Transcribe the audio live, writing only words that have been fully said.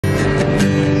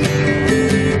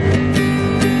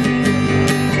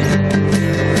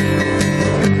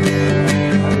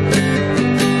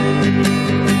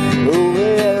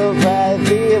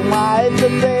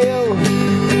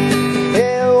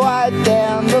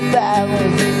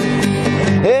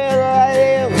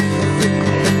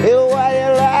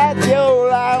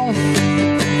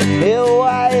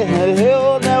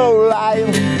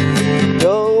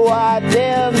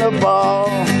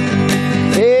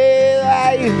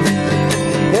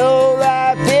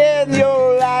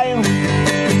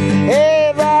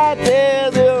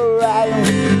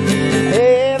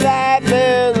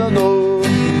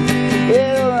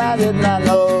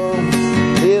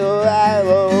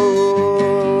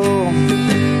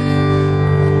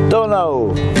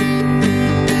Donau.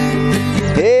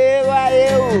 Here I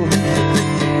am,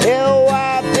 you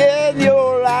are in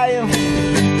your life.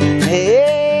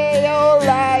 Here you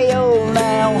lie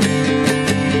now.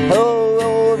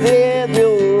 Oh, did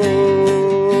you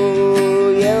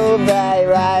die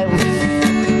right?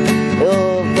 You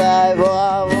die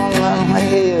wrong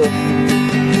here.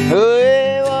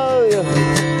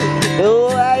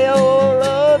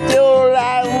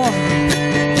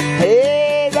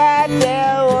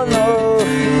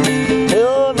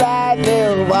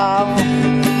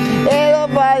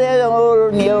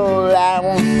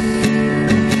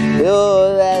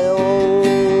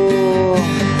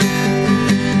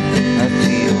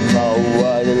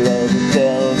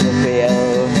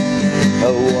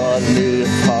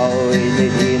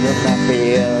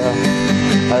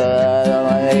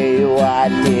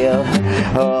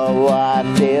 Oh, I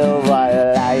feel my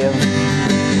life,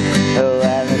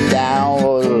 and down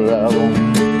below,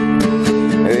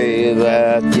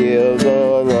 let you go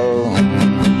low.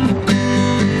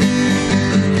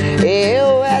 You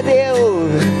and you,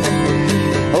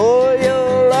 oh, you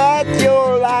lost your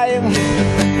life,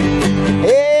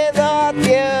 it's not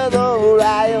your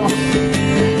life,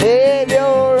 it's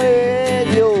your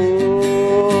radio,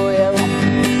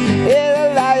 it's a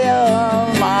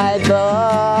life, my God.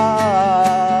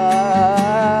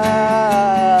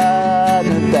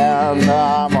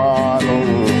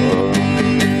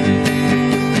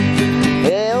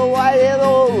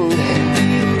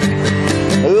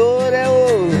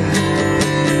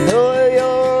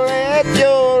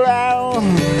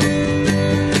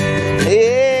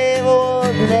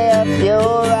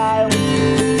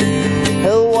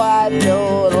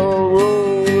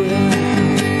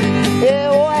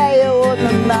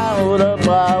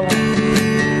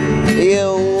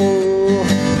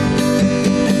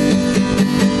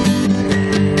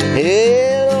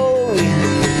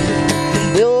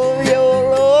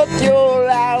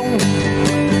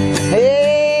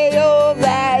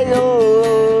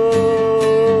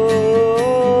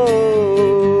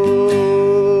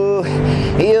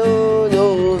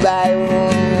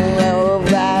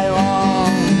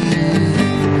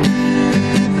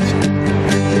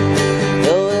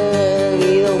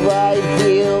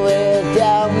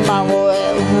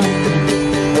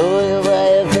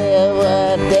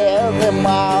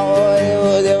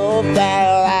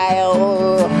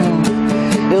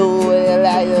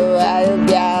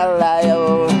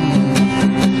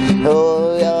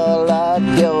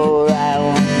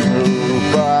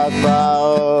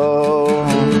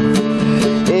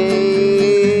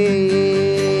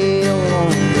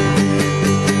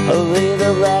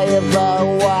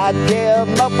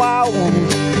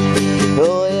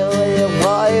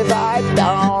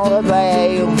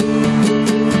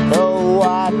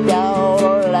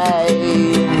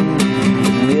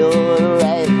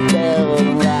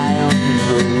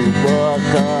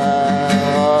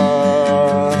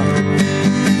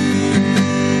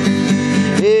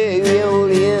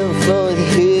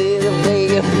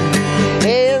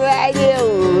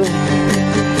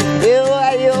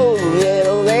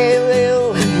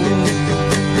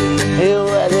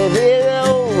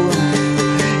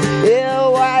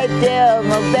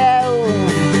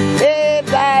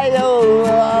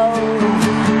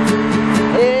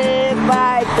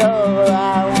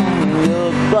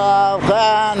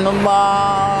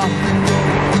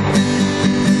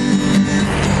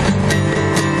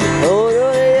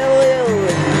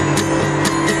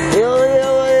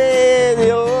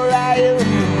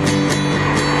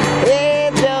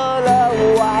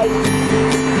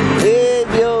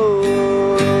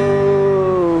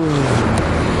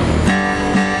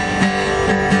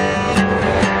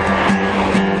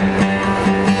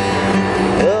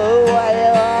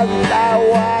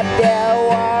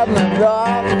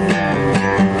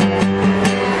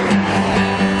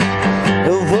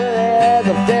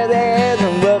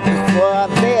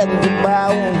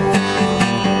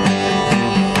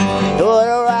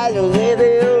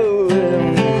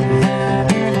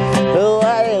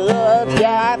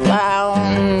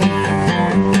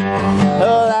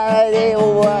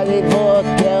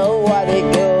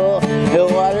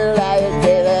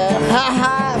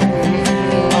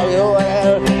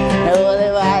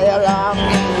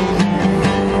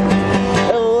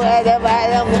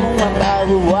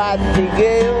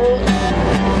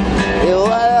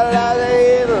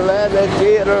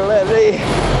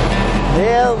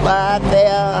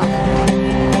 there.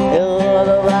 You are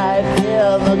the life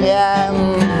here again.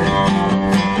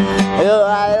 You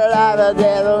are the life of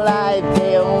the life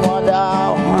you want to.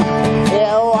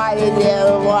 You are the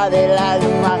what it like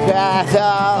my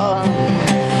castle.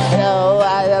 You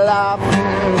are the love.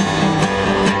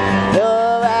 You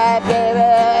are the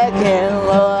king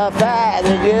of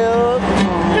the you.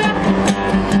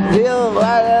 You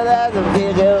are the last of the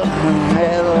you.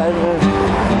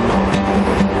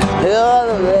 You're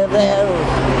the living.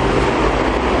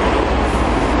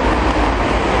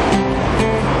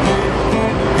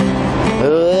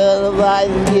 You're the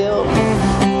life you.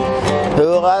 You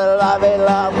are the love and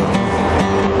love.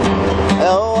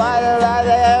 You are the love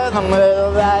and the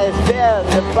middle life in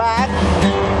the back.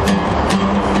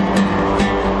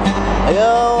 You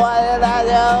are the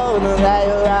love and the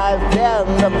life in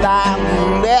the back.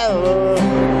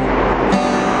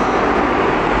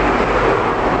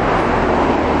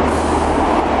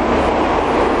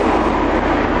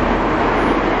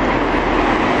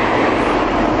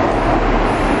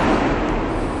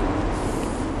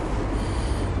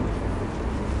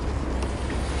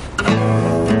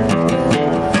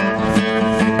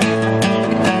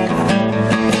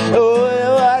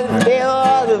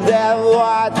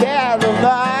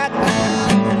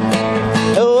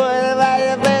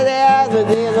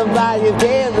 You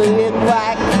can't look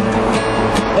back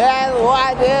and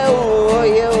what do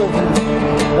you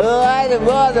I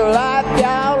was a life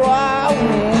down wrong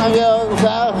ago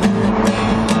so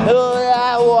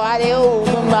what you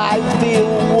might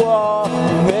feel war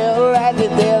will let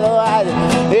it right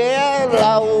in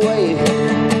the way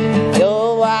you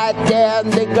might stand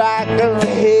the crack of the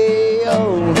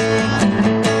hill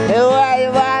you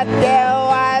might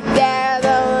stand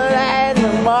the land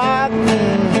mark.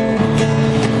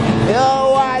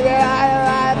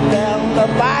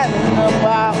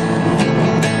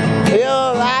 You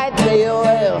like the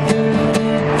will,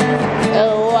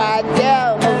 you like the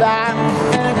back,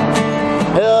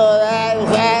 you like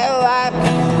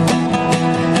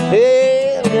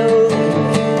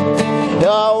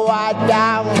you want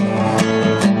down,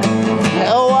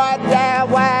 you want down,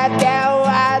 want down,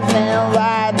 want down,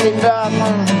 want down.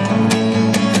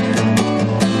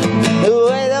 You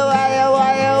will,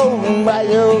 but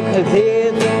you can see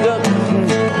the look.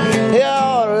 You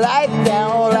like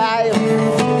down life.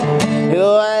 You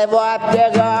what the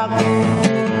God.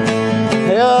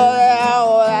 You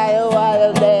are the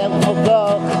damn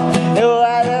cook. You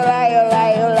are the lie.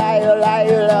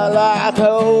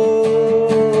 So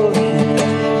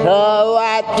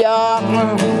what you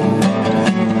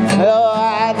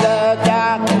are the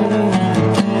duck.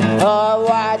 Oh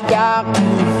what duck.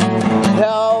 Oh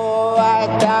what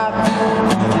duck.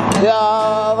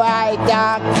 Oh what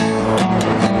duck.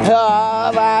 Oh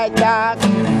my duck,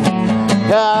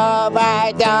 oh my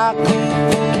duck,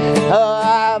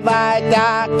 oh my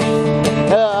duck,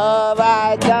 oh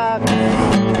my duck,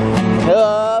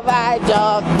 oh my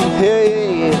duck,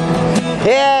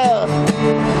 yeah,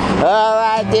 oh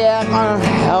my duck,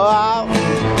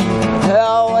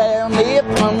 oh when me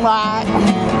from right,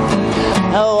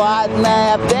 oh what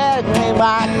may take me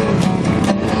back,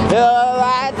 oh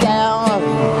right down,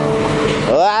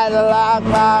 right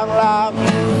lock.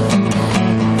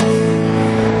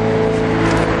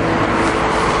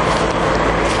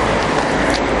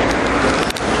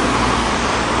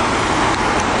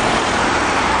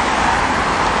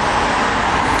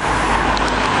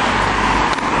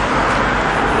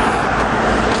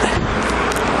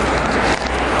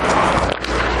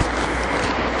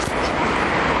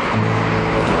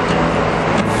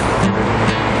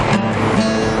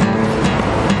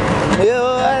 You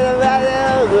are the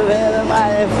value of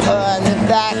my fun.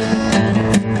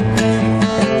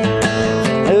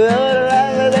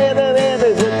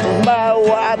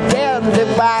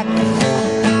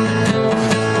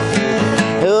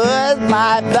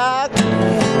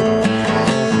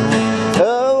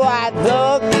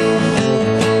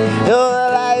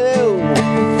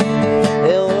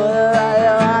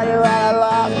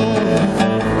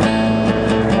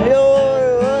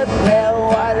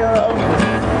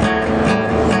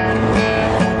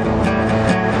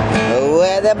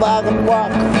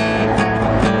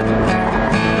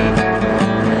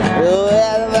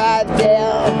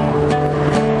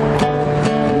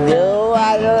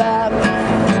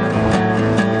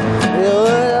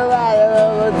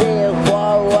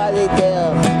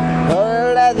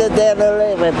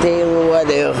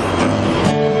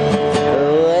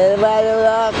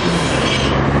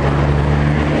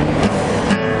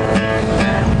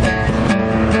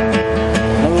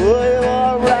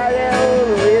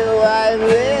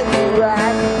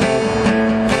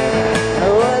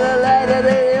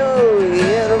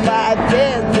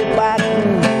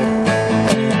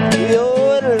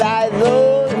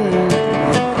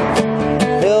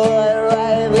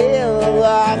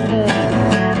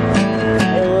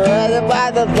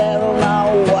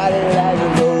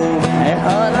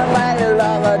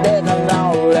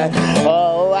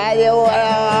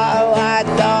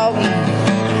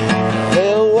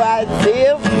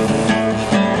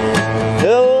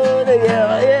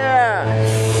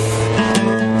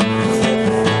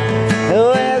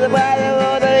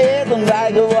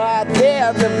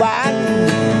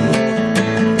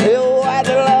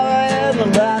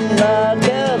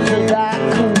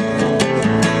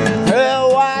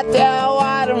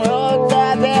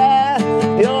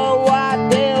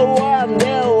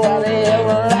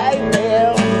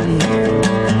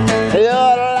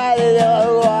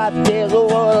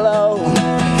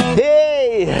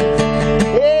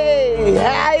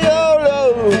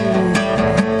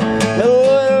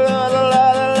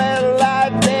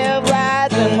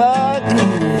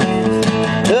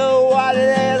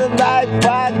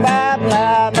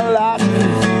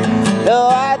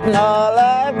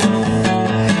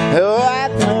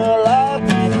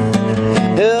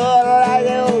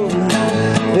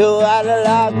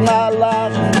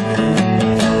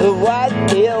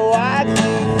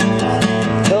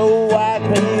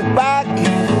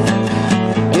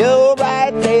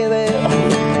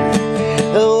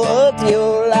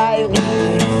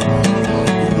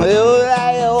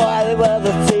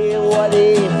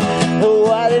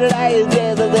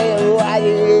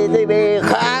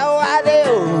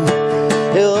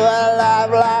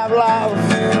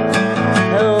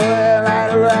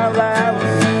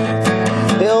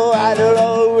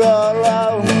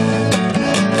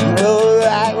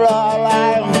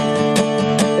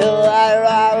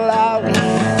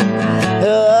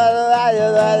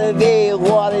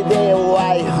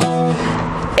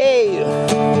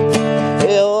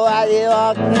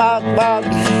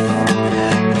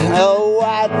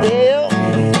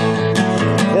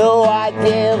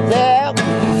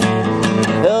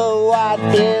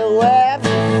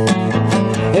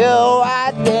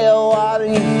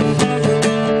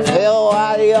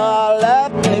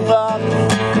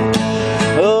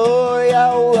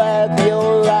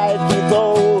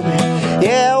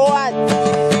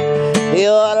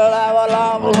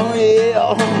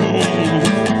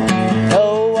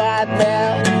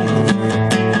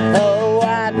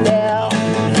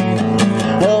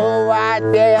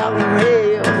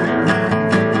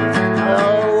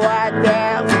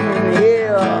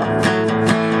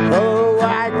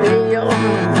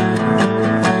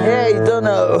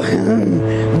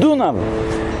 Donau.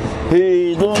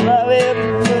 Hey, Donau,